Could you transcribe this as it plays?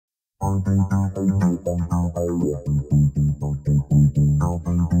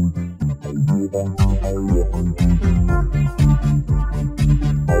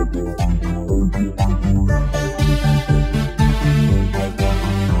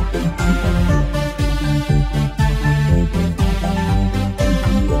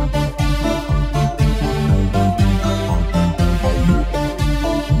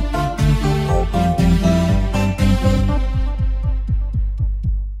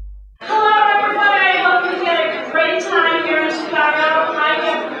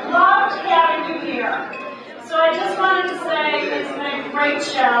Great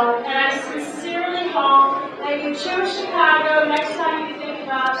show, and I sincerely hope that you choose Chicago next time you think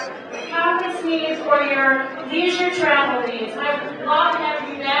about conference needs or your leisure travel needs. I would love to have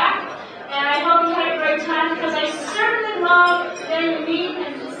you back, and I hope you had a great time because I certainly love getting to meet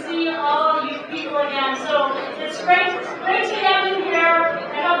and to see all of you people again. So it's great to have you here.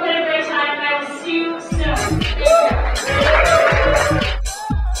 I hope you had a great time, and I will see you soon.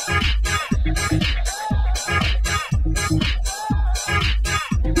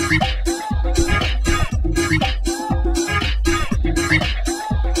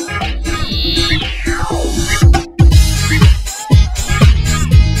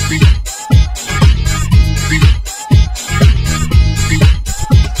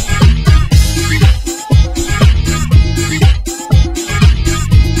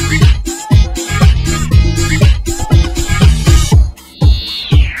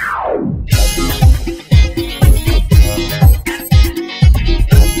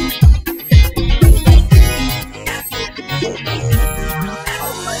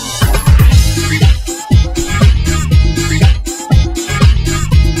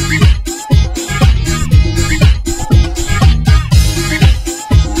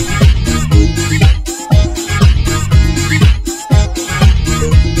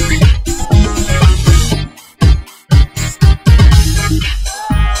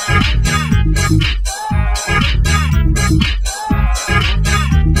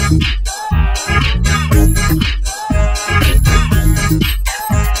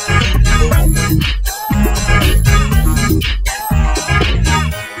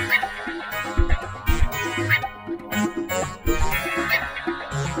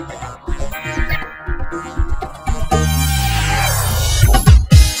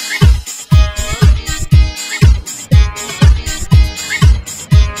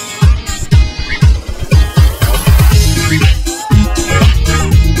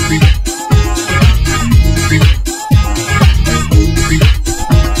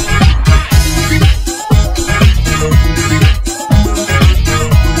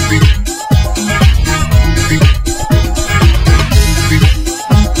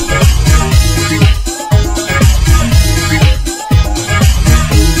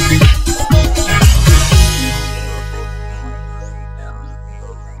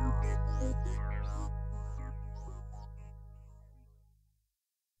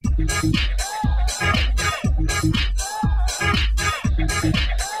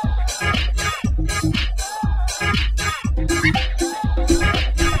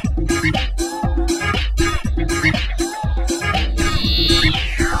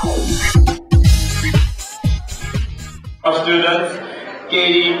 Our students,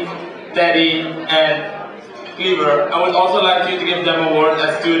 Katie, Teddy, and Cleaver. I would also like you to give them awards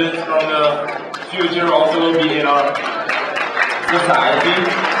as students from the future also will be in our society.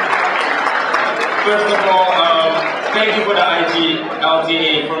 First of all, thank you for the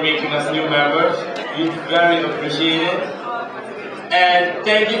IGLTA for making us new members. We very appreciate it. And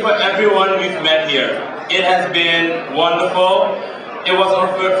thank you for everyone we've met here. It has been wonderful. It was our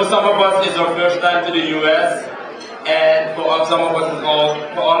first, for some of us, it's our first time to the US. And for some of us,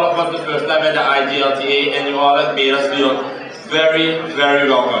 for all of us, the first time at the IGLTA, and you all have made us feel very, very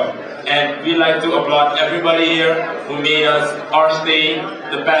welcome. And we'd like to applaud everybody here who made our stay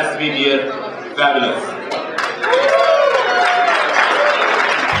the past week here fabulous.